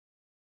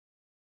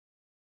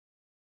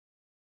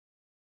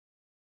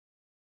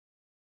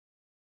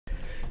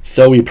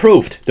So we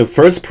proved the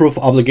first proof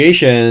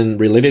obligation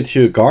related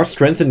to guard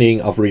strengthening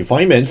of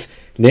refinements,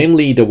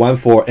 namely the one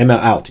for ML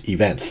out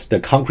events, the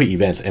concrete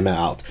events ML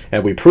out.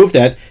 And we proved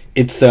that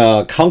it's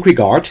a concrete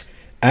guard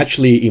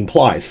actually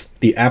implies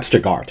the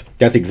abstract guard.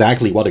 That's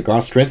exactly what the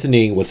guard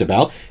strengthening was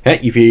about.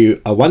 And if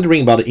you are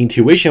wondering about the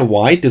intuition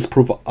why this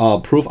proof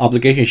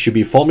obligation should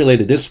be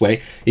formulated this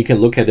way, you can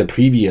look at the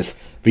previous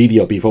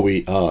video before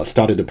we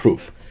started the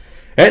proof.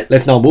 And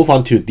let's now move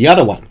on to the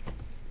other one.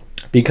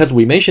 Because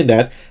we mentioned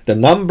that the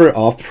number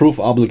of proof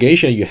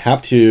obligation you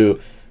have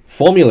to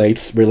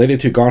formulate related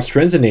to guard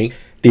strengthening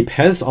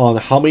depends on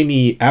how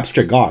many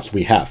abstract guards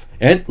we have.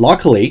 And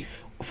luckily,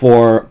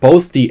 for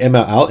both the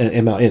ML out and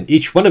ML in,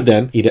 each one of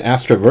them in the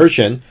abstract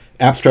version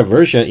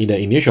in the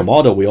initial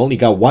model, we only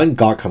got one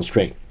guard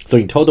constraint. So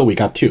in total, we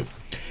got two.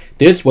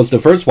 This was the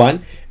first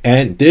one,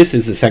 and this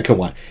is the second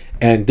one.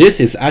 And this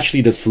is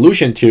actually the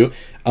solution to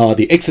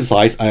the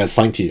exercise I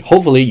assigned to you.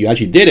 Hopefully, you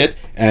actually did it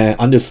and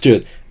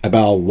understood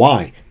about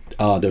why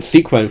the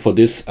sequence for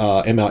this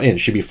MLN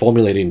should be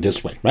formulated in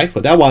this way, right? For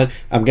that one,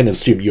 I'm going to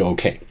assume you're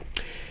okay.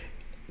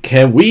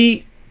 Can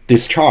we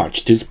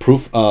discharge this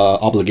proof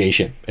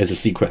obligation as a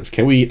sequence?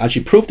 Can we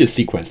actually prove this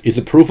sequence? Is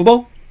it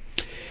provable?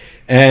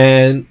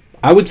 And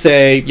I would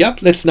say,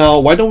 yep, let's now,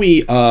 why don't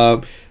we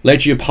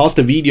let you pause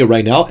the video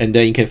right now and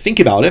then you can think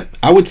about it.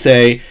 I would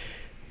say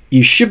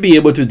you should be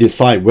able to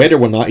decide whether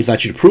or not it's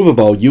actually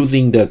provable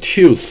using the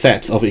two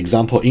sets of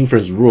example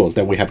inference rules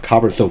that we have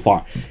covered so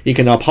far. You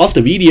can now pause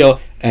the video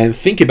and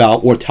think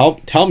about or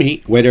tell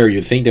me whether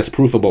you think that's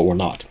provable or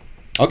not.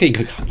 Okay,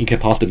 you can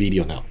pause the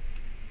video now.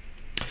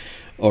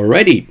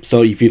 Alrighty,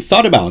 so if you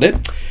thought about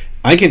it,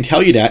 I can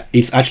tell you that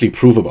it's actually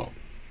provable.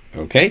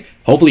 Okay,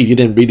 hopefully you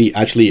didn't really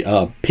actually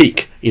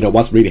peek,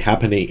 what's really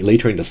happening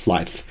later in the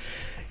slides.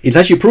 It's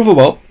actually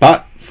provable,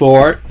 but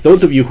for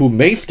those of you who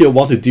may still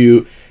want to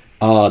do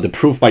the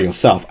proof by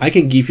yourself, I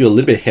can give you a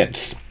little bit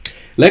hints.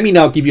 Let me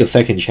now give you a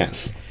second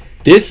chance.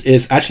 This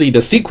is actually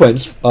the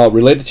sequence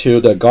related to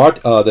the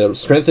guard, the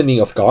strengthening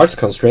of guards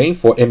constraint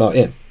for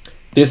MLN.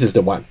 This is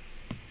the one,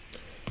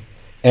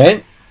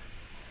 and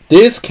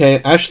this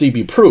can actually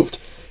be proved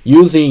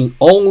using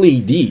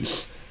only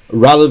these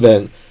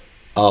relevant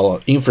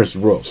inference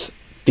rules.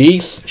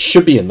 These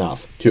should be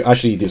enough to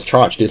actually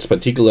discharge this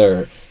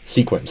particular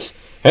sequence.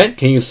 And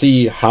can you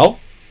see how?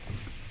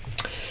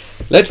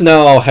 Let's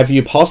now have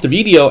you pause the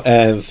video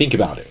and think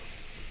about it.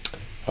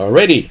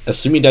 Alrighty,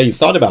 assuming that you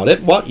thought about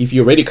it, well, if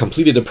you already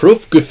completed the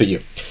proof, good for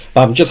you.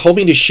 But I'm just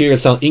hoping to share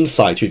some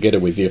insight together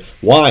with you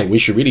why we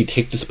should really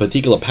take this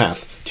particular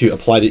path to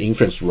apply the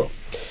inference rule.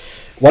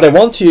 What I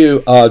want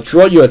to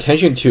draw your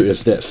attention to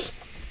is this.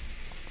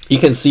 You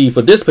can see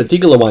for this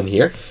particular one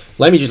here,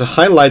 let me just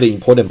highlight the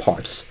important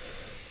parts.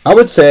 I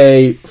would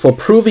say for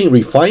proving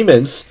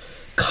refinements,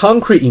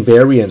 concrete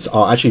invariants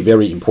are actually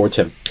very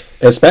important.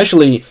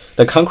 Especially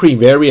the concrete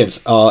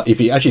invariants, if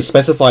you actually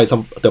specify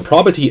the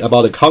property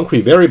about the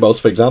concrete variables,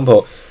 for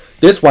example,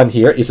 this one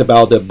here is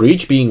about the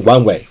bridge being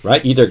one way,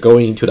 right? Either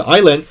going to the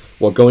island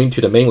or going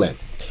to the mainland.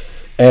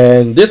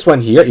 And this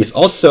one here is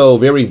also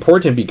very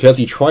important because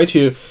you try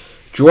to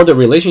draw the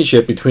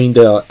relationship between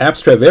the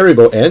abstract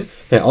variable n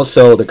and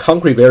also the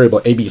concrete variable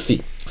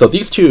ABC. So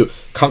these two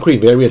concrete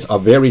invariants are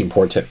very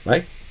important,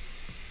 right?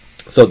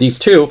 So these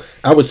two,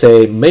 I would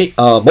say,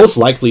 most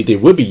likely they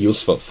will be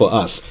useful for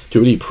us to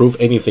really prove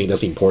anything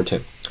that's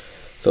important.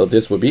 So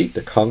this would be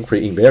the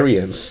concrete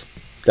invariants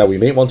that we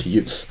may want to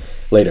use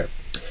later.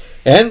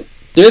 And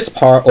this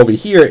part over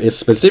here is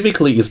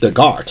specifically the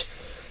guard,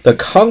 the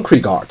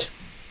concrete guard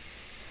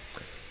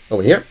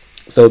over here.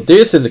 So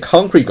this is a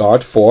concrete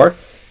guard for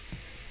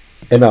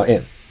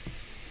MLN,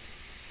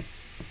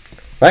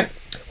 right?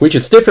 Which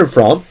is different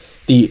from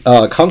the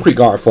concrete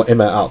guard for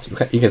ML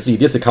out. You can see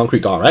this is a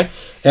concrete guard, right?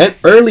 And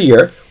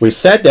earlier we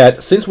said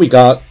that since we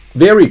got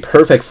very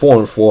perfect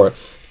form for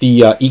the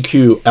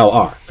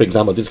EQLR, for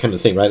example, this kind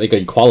of thing, right? Like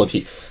an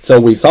equality. So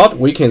we thought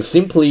we can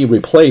simply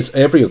replace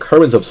every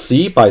occurrence of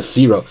C by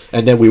 0,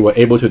 and then we were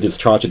able to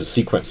discharge the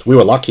sequence. We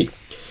were lucky.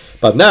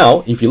 But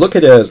now, if you look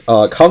at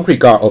the concrete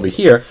guard over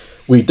here,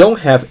 we don't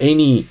have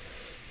any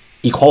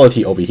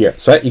equality over here.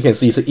 So right? You can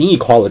see it's an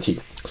inequality.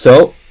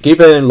 So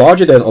given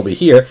larger than over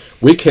here,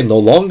 we can no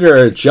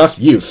longer just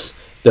use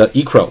the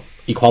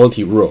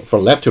equality rule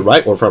from left to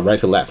right or from right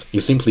to left.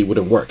 It simply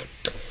wouldn't work.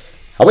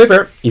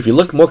 However, if you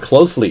look more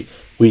closely,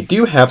 we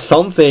do have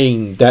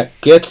something that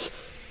gets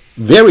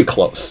very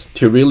close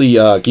to really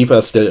give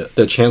us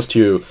the chance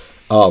to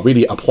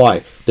really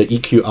apply the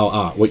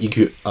EQLR or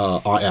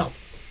EQRL.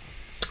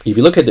 If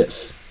you look at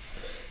this,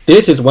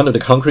 this is one of the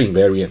concrete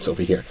invariants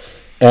over here.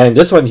 And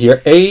this one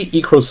here, A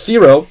equals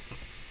 0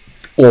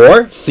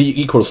 or C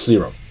equals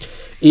 0.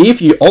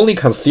 If you only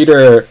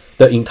consider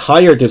the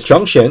entire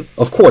disjunction,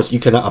 of course, you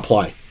cannot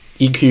apply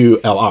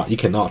EQLR. You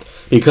cannot,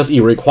 because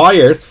it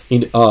requires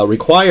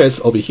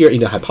over here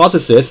in the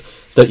hypothesis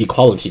the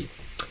equality.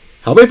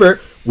 However,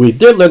 we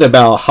did learn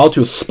about how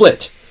to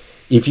split.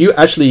 If you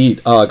actually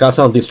got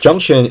some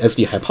disjunction as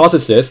the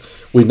hypothesis,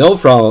 we know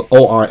from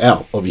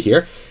ORL over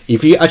here,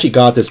 if you actually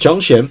got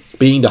disjunction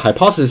being the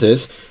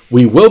hypothesis,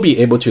 we will be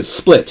able to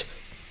split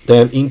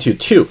them into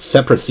two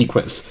separate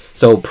sequences.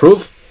 So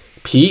proof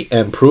P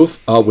and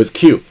proof with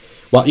Q.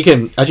 Well, you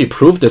can actually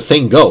prove the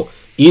same goal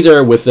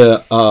either with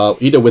the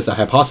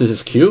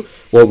hypothesis Q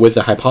or with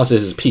the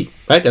hypothesis P,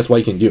 right? That's what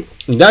you can do.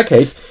 In that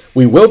case,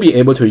 we will be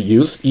able to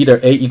use either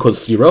A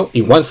equals 0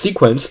 in one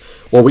sequence,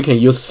 or we can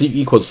use C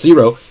equals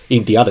 0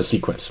 in the other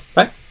sequence,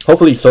 right?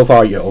 Hopefully, so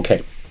far you're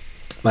okay.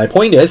 My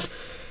point is,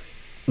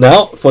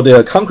 now for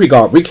the concrete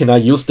guard, we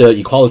cannot use the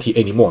equality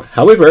anymore.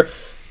 However,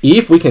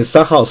 if we can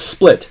somehow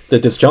split the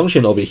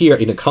disjunction over here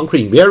in the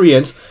concrete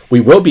invariance, we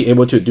will be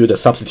able to do the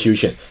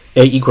substitution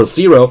A equals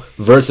 0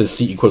 versus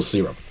C equals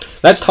 0.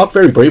 Let's talk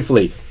very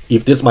briefly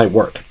if this might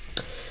work.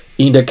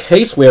 In the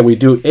case where we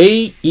do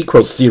A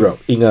equals 0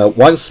 in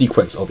one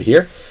sequence over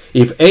here,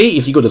 if A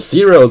is equal to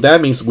 0, that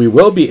means we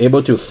will be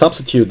able to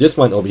substitute this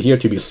one over here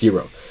to be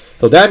 0.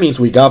 So that means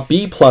we got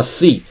B plus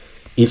C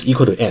is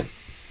equal to N,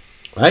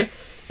 right?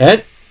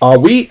 And are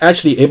we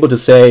actually able to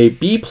say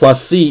B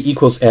plus C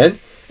equals N?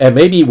 And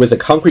maybe with the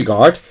concrete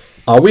guard,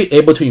 are we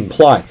able to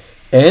imply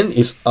N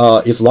is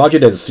larger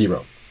than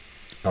 0?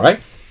 All right,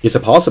 is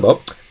it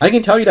possible? I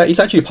can tell you that it's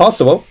actually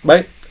possible,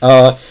 right?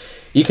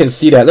 You can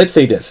see that. Let's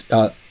say this.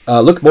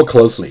 Look more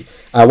closely.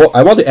 I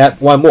want to add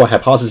one more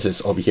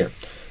hypothesis over here.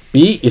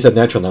 B is a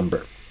natural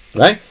number,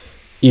 right?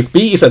 If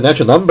B is a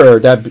natural number,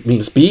 that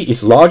means B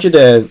is larger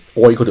than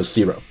or equal to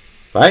 0,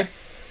 right?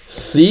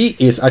 C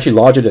is actually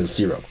larger than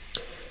 0.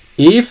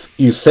 If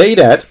you say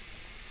that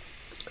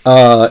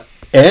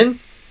N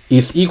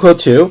is equal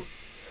to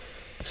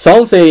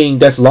something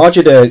that's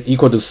larger than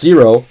equal to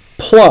 0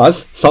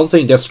 plus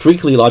something that's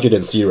strictly larger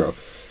than 0,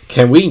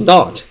 can we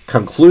not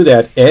conclude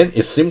that N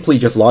is simply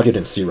just larger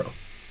than 0?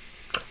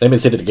 Let me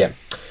say it again.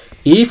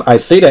 If I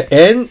say that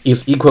N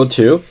is equal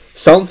to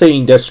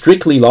something that's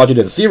strictly larger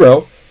than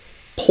 0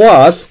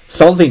 plus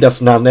something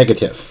that's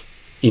non-negative,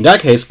 in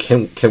that case,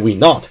 can we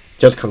not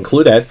just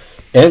conclude that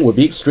N would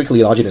be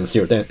strictly larger than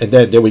 0? And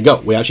then there we go.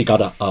 We actually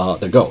got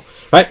the goal,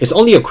 right? It's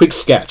only a quick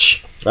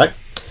sketch, right?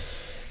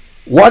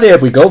 What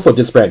if we go for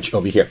this branch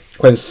over here?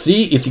 When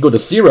C is equal to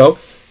 0,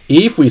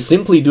 if we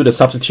simply do the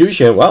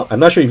substitution, well, I'm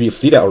not sure if you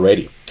see that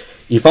already.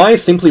 If I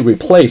simply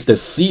replace the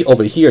C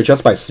over here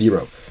just by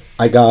 0,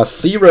 I got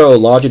 0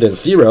 larger than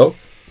 0,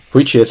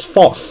 which is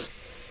false.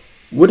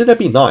 Wouldn't that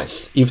be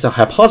nice? If the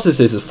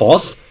hypothesis is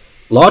false,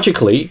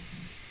 logically,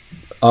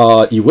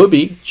 it will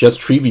be just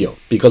trivial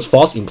because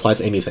false implies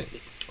anything,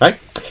 right?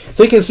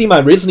 So you can see my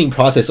reasoning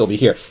process over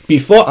here.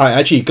 Before I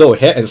actually go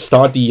ahead and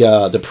start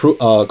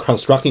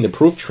constructing the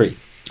proof tree,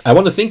 I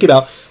want to think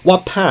about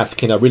what path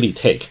can I really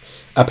take.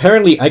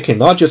 Apparently, I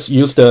cannot just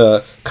use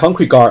the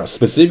concrete guard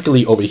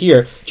specifically over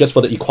here just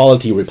for the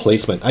equality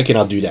replacement. I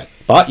cannot do that.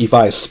 But if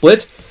I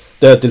split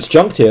the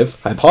disjunctive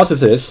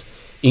hypothesis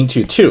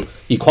into two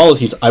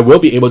equalities, I will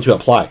be able to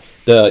apply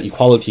the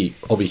equality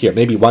over here,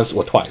 maybe once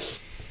or twice.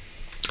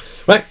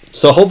 Right,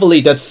 so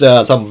hopefully that's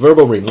some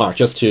verbal remark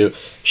just to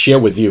share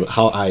with you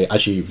how I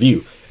actually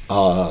view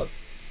how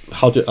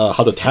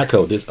to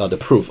tackle this the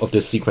proof of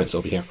this sequence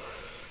over here.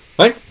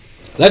 Right,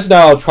 let's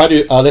now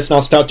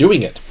start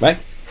doing it. Right,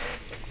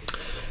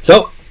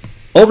 so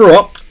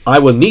overall, I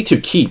will need to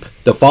keep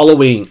the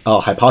following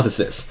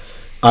hypothesis.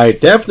 I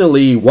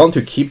definitely want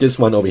to keep this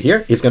one over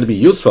here. It's going to be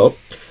useful.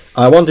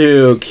 I want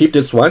to keep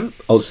this one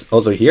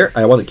also here.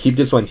 I want to keep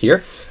this one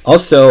here.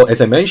 Also, as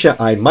I mentioned,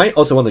 I might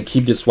also want to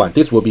keep this one.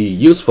 This will be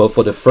useful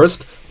for the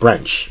first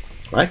branch,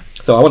 right?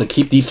 So I want to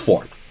keep these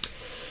four.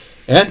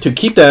 And to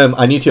keep them,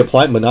 I need to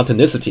apply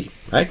monotonicity,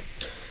 right?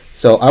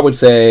 So I would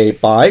say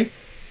by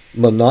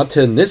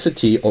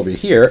monotonicity over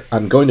here,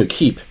 I'm going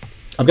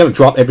to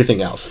drop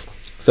everything else.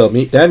 So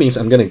that means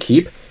I'm going to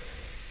keep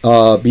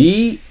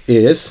B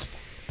is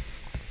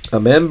a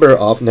member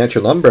of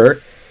natural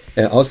number,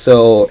 and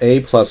also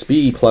A plus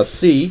B plus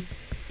C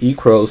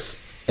equals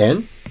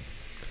N,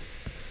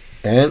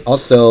 and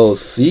also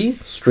C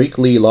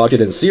strictly larger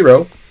than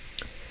 0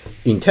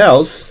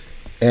 entails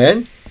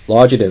N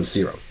larger than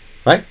 0,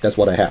 right? That's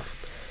what I have.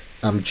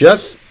 I'm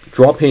just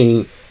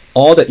dropping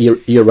all the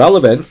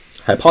irrelevant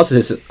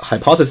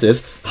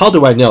hypotheses. How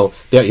do I know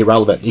they're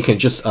irrelevant? You can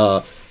just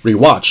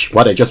rewatch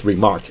what I just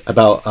remarked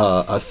about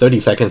 30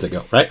 seconds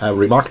ago, right? I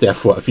remarked that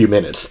for a few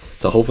minutes,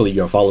 so hopefully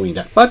you're following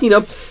that. But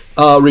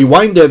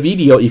rewind the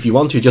video if you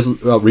want to just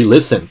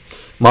re-listen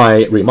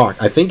my remark.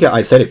 I think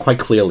I said it quite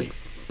clearly.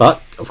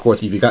 But of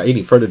course, if you got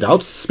any further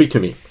doubts, speak to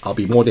me. I'll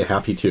be more than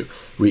happy to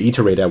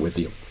reiterate that with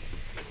you.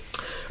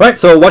 Right.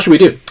 So what should we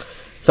do?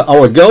 So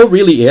our goal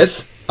really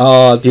is.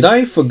 Did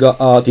I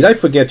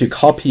forget to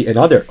copy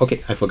another?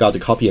 Okay, I forgot to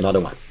copy another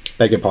one.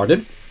 Beg your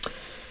pardon.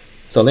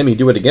 So let me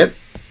do it again.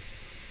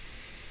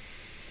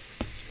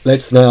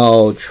 Let's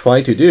now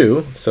try to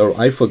do. So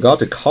I forgot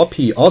to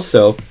copy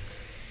also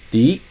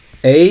the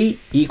A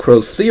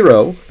equals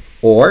 0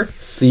 or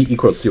C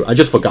equals 0. I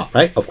just forgot,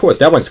 right? Of course,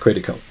 that one's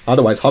critical.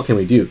 Otherwise, how can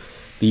we do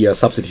the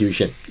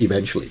substitution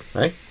eventually,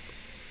 right?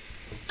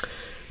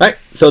 Right.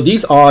 So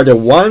these are the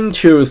 1,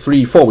 2,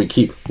 3, 4 we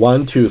keep.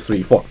 1, 2,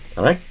 3, 4.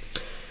 All right.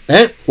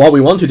 And what we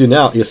want to do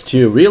now is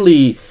to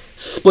really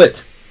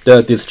split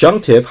the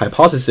disjunctive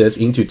hypothesis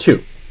into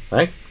two,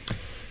 right?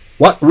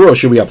 What rule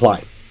should we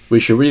apply? We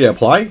should really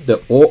apply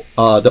the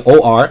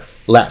OR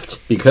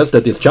left, because the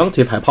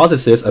disjunctive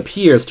hypothesis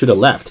appears to the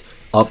left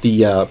of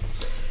the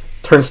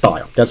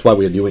turnstile. That's why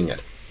we're doing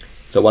it.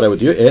 So what I would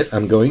do is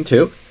I'm going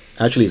to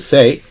actually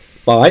say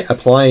by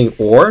applying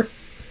OR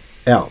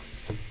L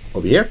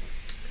over here,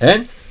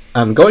 and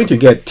I'm going to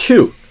get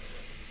two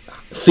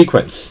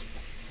sequence.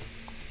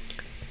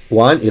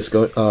 One is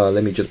going,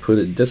 let me just put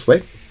it this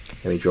way.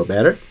 Let me draw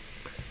better.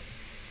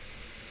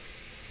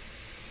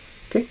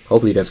 Okay,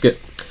 hopefully that's good.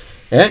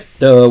 And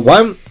the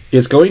one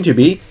is going to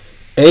be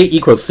A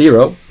equals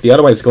 0. The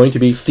other one is going to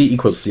be C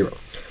equals 0.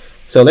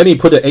 So let me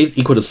put the A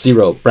equal to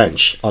 0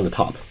 branch on the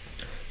top.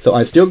 So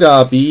I still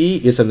got B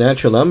is a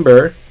natural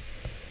number,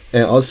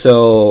 and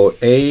also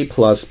A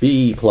plus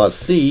B plus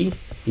C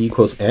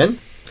equals N,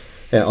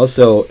 and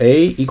also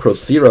A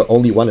equals 0,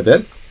 only one of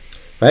it,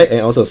 right? And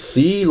also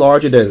C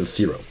larger than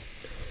 0.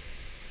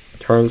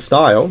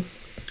 Turnstile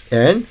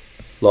and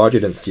larger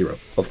than 0.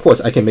 Of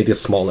course, I can make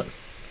this smaller,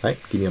 right?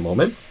 Give me a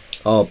moment.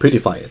 I'll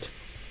prettify it.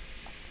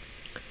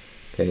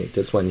 Okay,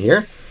 this one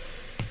here.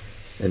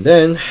 And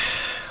then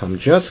I'm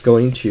just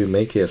going to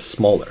make it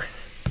smaller.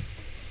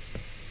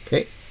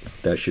 Okay,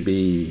 that should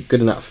be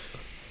good enough.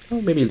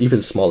 Oh, maybe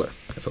even smaller.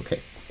 That's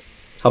okay.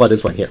 How about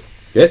this one here?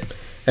 Good.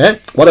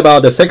 And what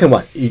about the second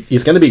one?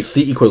 It's going to be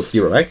C equals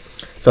 0, right?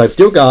 So I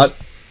still got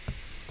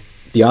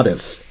the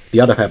others,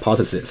 the other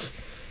hypothesis.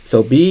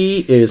 So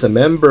B is a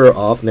member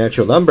of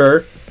natural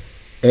number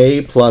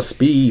A plus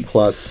B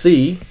plus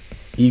C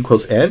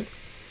equals N,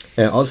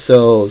 and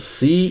also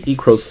C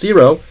equals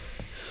 0,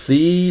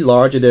 C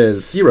larger than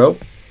 0,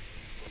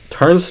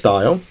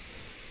 turnstile,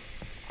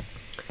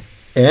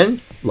 N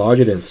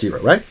larger than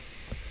 0, right?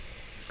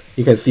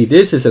 You can see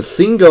this is a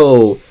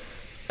single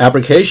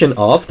application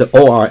of the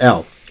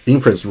ORL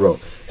inference rule,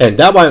 and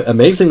that one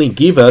amazingly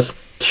gives us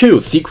two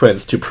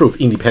sequences to prove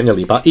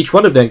independently, but each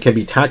one of them can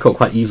be tackled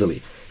quite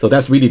easily. So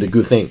that's really the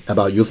good thing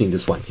about using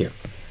this one here.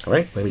 All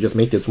right, let me just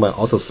make this one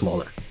also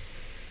smaller.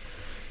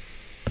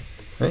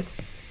 Right.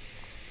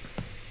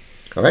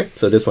 All right,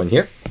 so this one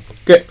here.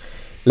 Good.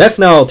 Let's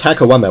now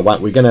tackle one by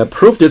one. We're gonna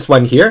prove this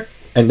one here,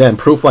 and then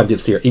prove one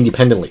this here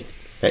independently.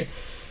 Okay.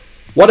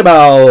 What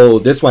about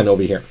this one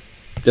over here?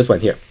 This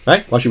one here,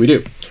 right? What should we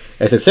do?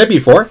 As I said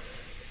before,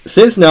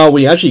 since now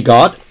we actually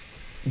got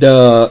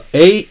the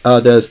A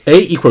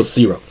equals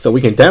 0, so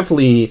we can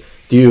definitely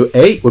do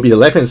A will be the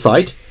left hand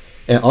side,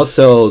 and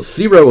also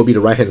 0 will be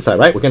the right hand side,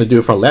 right? We're going to do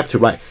it from left to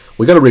right.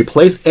 We're going to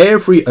replace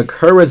every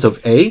occurrence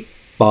of A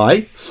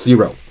by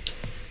 0.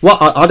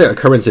 What are other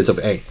occurrences of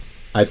A?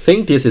 I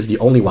think this is the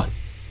only one.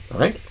 All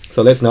right,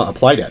 so let's now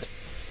apply that.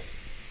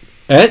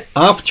 And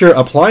after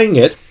applying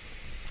it,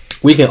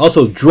 we can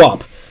also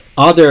drop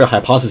other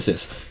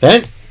hypotheses.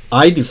 And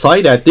I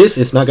decide that this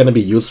is not going to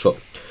be useful,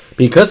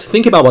 because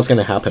think about what's going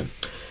to happen.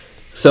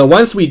 So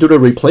once we do the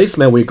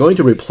replacement, we're going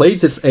to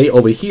replace this A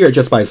over here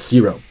just by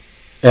 0.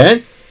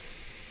 And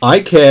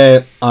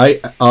later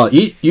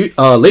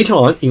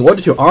on, in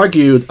order to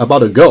argue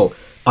about a goal,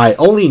 I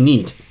only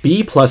need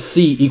B plus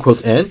C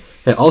equals N,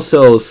 and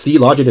also C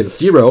larger than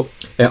 0,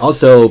 and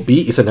also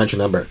B is a natural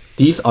number.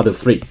 These are the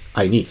three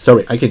I need.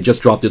 Sorry, I can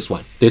just drop this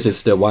one. This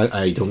is the one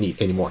I don't need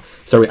anymore.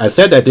 Sorry, I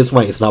said that this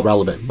one is not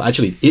relevant, but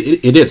actually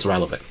it is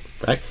relevant,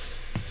 right?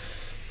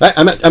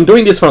 I'm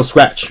doing this from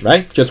scratch,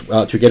 right? Just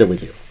together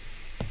with you.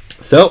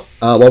 So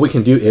what we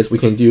can do is we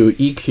can do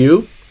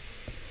EQ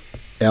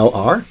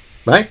LR,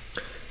 right?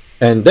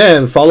 And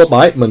then followed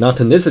by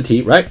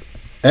monotonicity, right?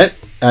 And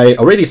I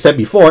already said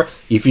before,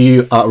 if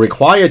you are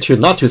required to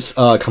not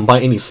to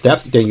combine any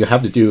steps, then you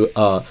have to do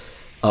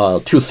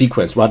two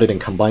sequence rather than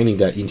combining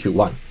that into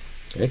one.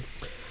 Okay,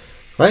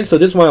 right? So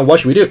this one,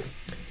 what should we do?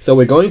 So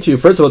we're going to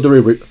first of all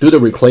do the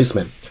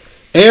replacement.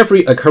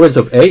 Every occurrence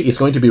of A is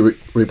going to be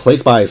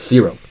replaced by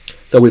 0.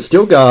 So we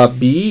still got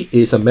B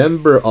is a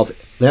member of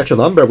natural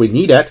number. We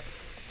need that.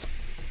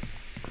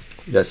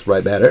 Let's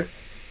write better.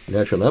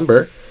 Natural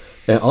number.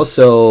 And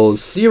also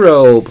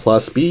 0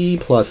 plus B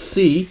plus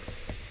C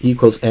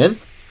equals N.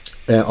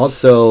 And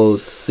also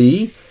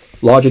C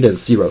larger than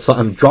 0. So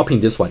I'm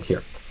dropping this one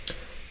here.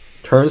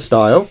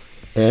 Turnstile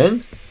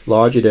N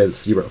larger than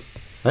 0.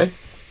 Right?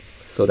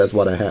 So that's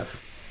what I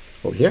have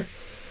over here.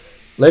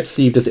 Let's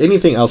see if there's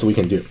anything else we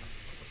can do.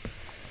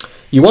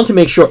 You want to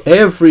make sure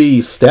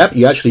every step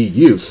you actually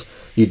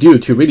do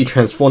to really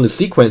transform the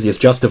sequence is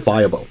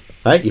justifiable,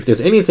 right? If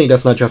there's anything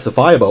that's not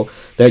justifiable,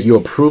 then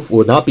your proof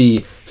will not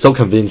be so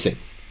convincing,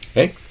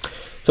 okay?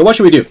 So what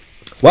should we do?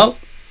 Well,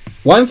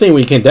 one thing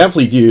we can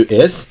definitely do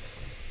is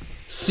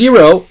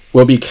 0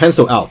 will be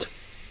canceled out,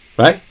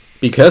 right?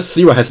 Because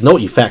 0 has no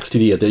effects to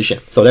the addition.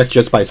 So that's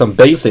just by some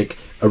basic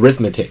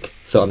arithmetic.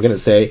 So I'm going to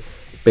say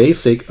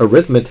basic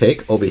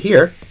arithmetic over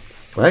here,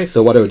 right?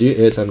 So what I'll do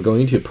is I'm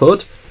going to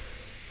put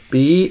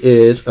B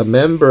is a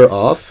member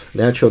of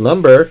natural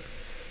number,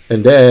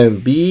 and then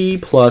B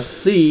plus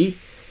C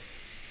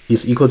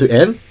is equal to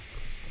N,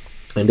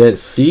 and then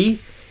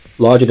C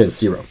larger than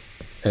 0,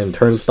 and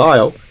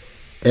turnstile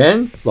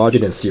n larger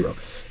than 0.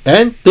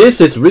 And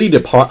this is really the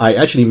part I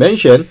actually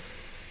mentioned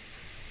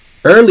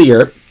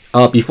earlier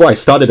before I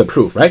started the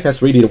proof, right?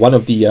 That's really one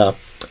of the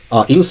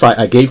insight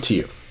I gave to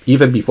you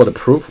even before the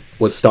proof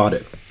was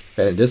started.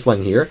 And this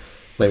one here,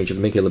 let me just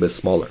make it a little bit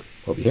smaller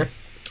over here.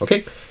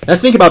 Okay,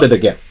 let's think about it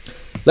again.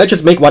 Let's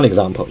just make one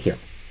example here.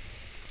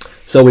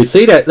 So we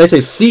say that, let's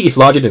say C is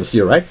larger than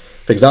 0, right?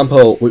 For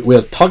example,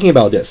 we're talking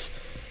about this.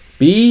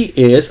 B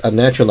is a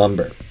natural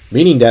number,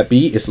 meaning that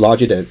B is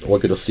larger than or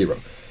equal to 0.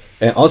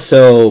 And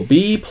also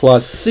B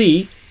plus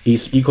C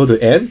is equal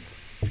to N,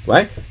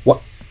 right?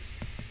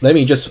 Let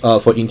me just,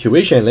 for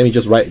intuition, let me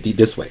just write it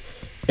this way.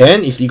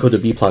 N is equal to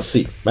B plus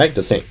C, right?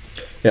 The same.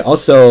 And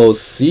also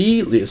C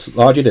is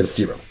larger than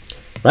 0,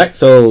 right?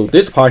 So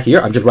this part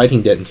here, I'm just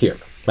writing that here,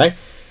 right?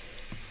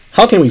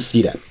 How can we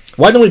see that?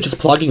 Why don't we just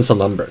plug in some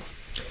number?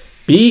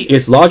 B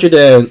is larger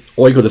than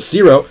or equal to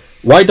 0.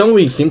 Why don't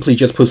we simply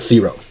just put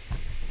 0?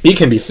 B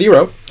can be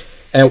 0,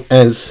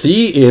 and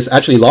C is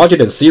actually larger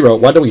than 0.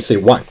 Why don't we say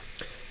 1?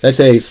 Let's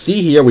say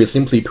C here, we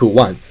simply put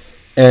 1.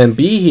 And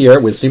B here,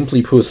 we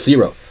simply put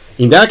 0.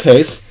 In that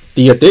case,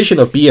 the addition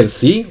of B and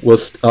C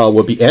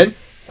will be N,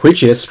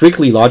 which is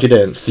strictly larger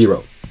than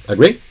 0.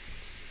 Agree?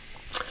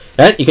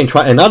 And you can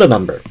try another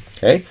number.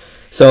 Okay,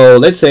 so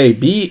let's say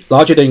B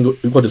larger than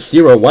equal to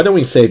 0. Why don't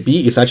we say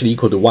B is actually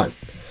equal to 1?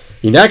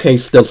 In that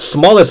case, the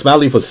smallest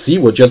value for C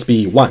will just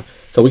be 1.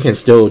 So we can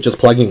still just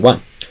plug in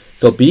 1.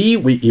 So B,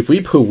 if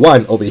we put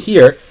 1 over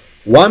here,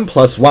 1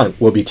 plus 1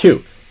 will be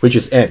 2, which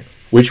is N,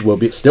 which will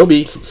still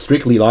be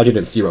strictly larger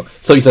than 0.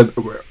 So it's an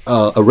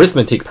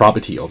arithmetic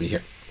property over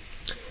here.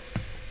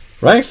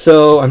 Right,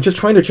 so I'm just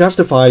trying to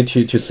justify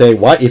to say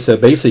why it's a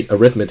basic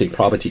arithmetic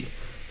property.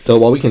 So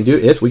what we can do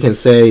is we can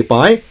say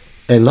by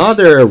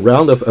another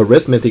round of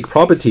arithmetic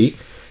property,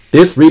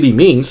 this really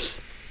means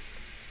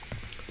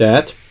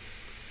that,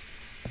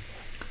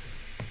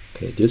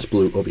 okay, this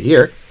blue over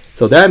here,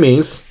 so that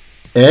means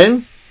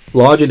N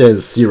larger than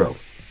 0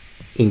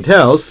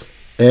 entails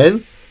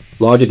N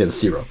larger than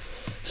 0.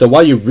 So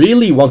what you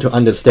really want to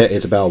understand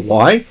is about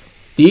why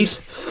these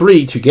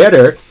three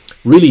together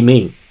really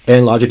mean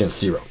N larger than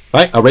 0.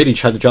 Right? I already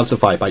tried to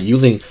justify by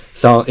using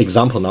some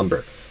example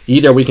number.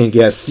 Either we can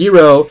get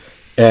 0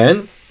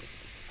 and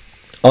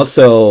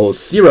also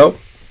 0,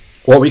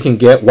 or we can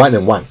get 1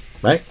 and 1,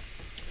 right?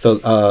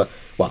 So,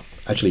 well,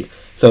 actually,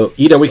 so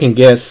either we can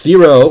get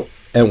 0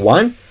 and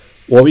 1,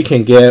 or we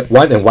can get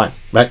 1 and 1,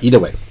 right? Either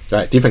way,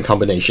 right? Different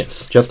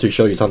combinations, just to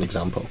show you some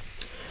example.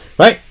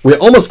 Right? We're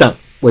almost done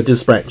with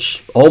this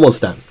branch,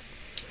 almost done.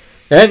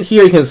 And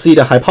here you can see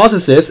the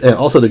hypothesis and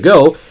also the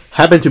goal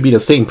happen to be the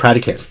same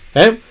predicates.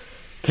 And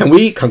can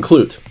we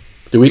conclude?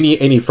 Do we need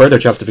any further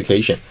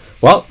justification?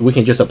 Well, we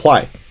can just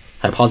apply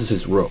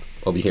hypothesis rule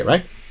over here,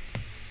 right?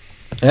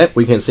 And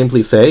we can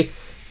simply say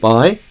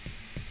by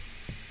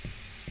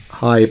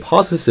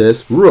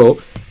hypothesis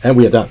rule, and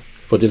we are done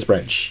for this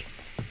branch.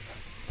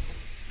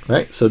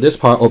 Right? So this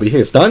part over here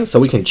is done, so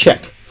we can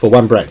check for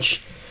one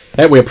branch.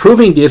 And we're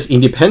proving this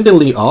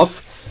independently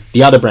of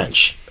the other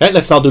branch. Right?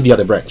 Let's now do the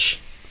other branch.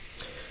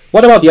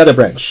 What about the other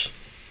branch?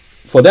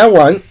 For that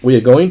one, we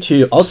are going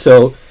to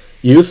also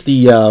use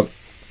the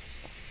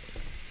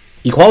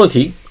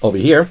equality over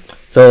here.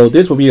 So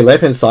this will be the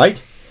left hand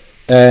side,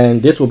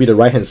 and this will be the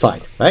right hand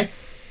side, right?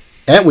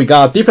 And we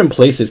got different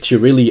places to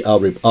really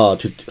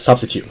to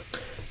substitute.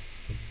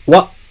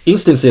 What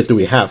instances do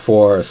we have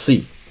for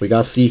C? We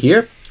got C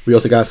here. We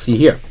also got C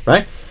here,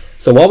 right?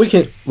 So what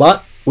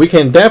we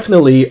can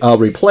definitely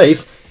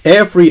replace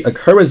every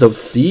occurrence of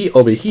C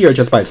over here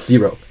just by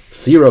 0,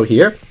 0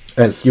 here,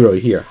 and 0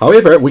 here.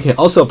 However, we can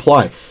also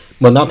apply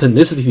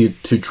monotonicity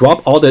to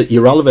drop all the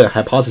irrelevant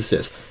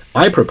hypotheses.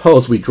 I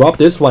propose we drop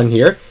this one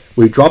here,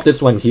 we drop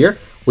this one here,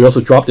 we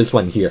also drop this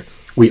one here.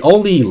 We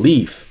only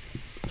leave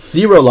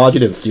 0 larger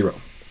than 0.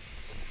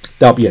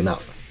 That'll be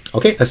enough.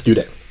 Okay, let's do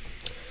that.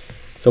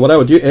 So what I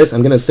will do is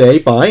I'm going to say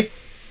by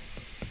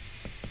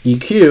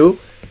EQ,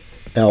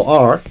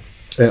 LR,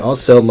 and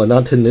also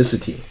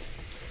monotonicity.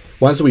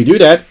 Once we do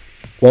that,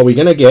 what we're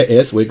going to get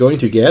is we're going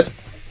to get,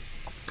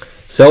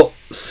 so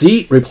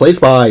C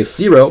replaced by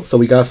 0, so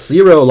we got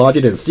 0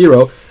 larger than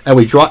 0, and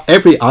we drop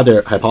every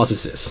other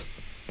hypothesis.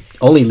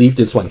 Only leave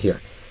this one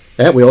here.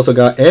 And we also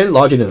got N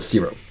larger than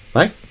 0,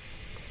 right?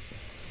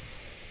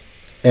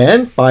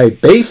 And by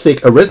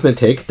basic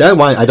arithmetic, that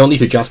one I don't need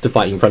to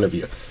justify in front of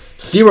you.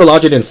 0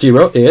 larger than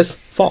 0 is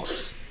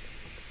false,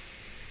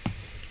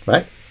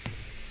 right?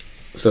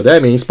 So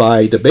that means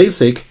by the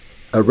basic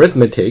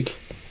arithmetic,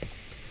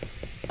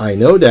 I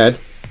know that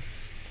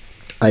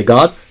I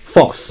got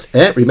false.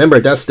 And remember,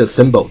 that's the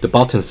symbol, the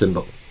button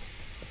symbol.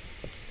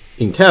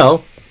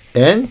 Until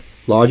N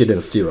larger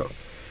than 0.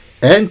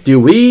 And do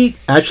we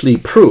actually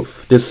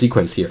prove this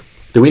sequence here?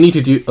 Do we need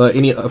to do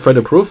any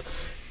further proof?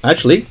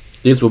 Actually,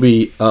 this will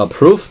be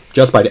proof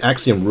just by the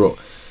axiom rule.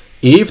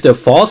 If the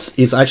false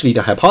is actually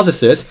the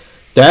hypothesis,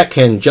 that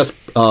can just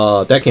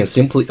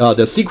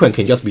the sequence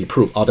can just be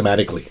proved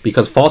automatically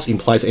because false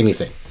implies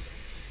anything.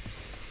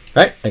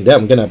 Right? And then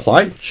I'm gonna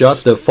apply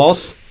just the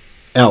false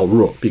L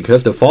rule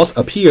because the false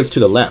appears to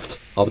the left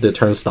of the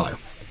turnstile.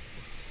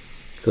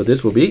 So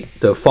this will be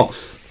the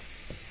false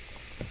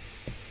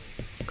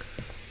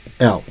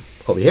L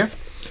over here.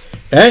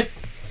 And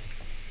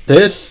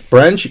this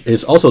branch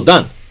is also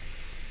done.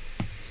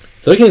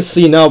 So you can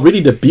see now really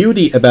the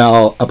beauty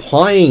about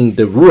applying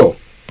the rule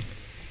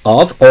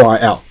of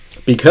ORL,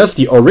 because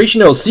the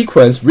original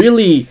sequence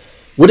really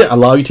wouldn't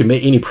allow you to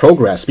make any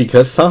progress,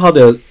 because somehow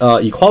the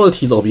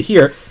equalities over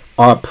here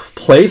are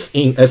placed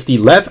in as the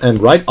left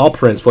and right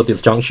operands for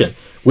disjunction,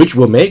 which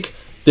will make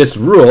this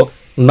rule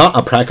not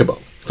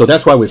applicable. So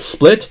that's why we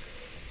split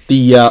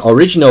the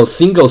original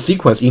single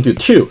sequence into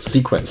two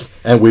sequences,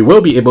 and we were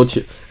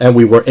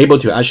able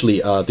to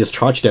actually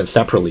discharge them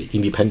separately,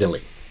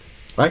 independently,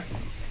 right?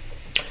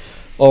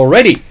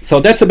 Alrighty, so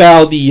that's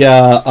about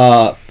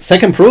the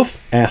second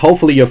proof, and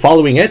hopefully you're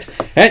following it.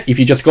 And if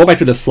you just go back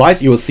to the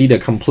slides, you will see the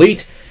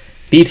complete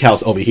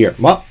details over here.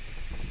 Well,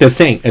 the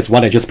same as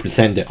what I just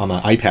presented on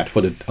my iPad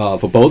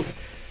for both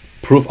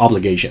proof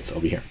obligations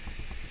over here.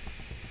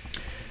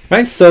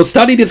 Right, so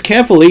study this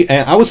carefully,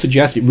 and I would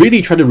suggest you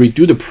really try to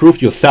redo the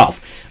proof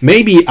yourself.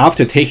 Maybe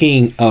after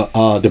taking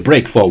the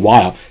break for a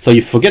while, so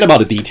you forget about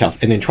the details,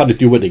 and then try to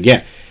do it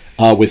again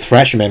with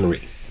fresh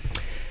memory.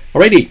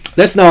 Alrighty,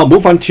 let's now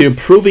move on to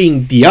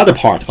proving the other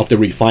part of the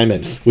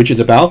refinements, which is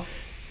about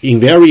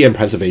invariant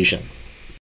preservation.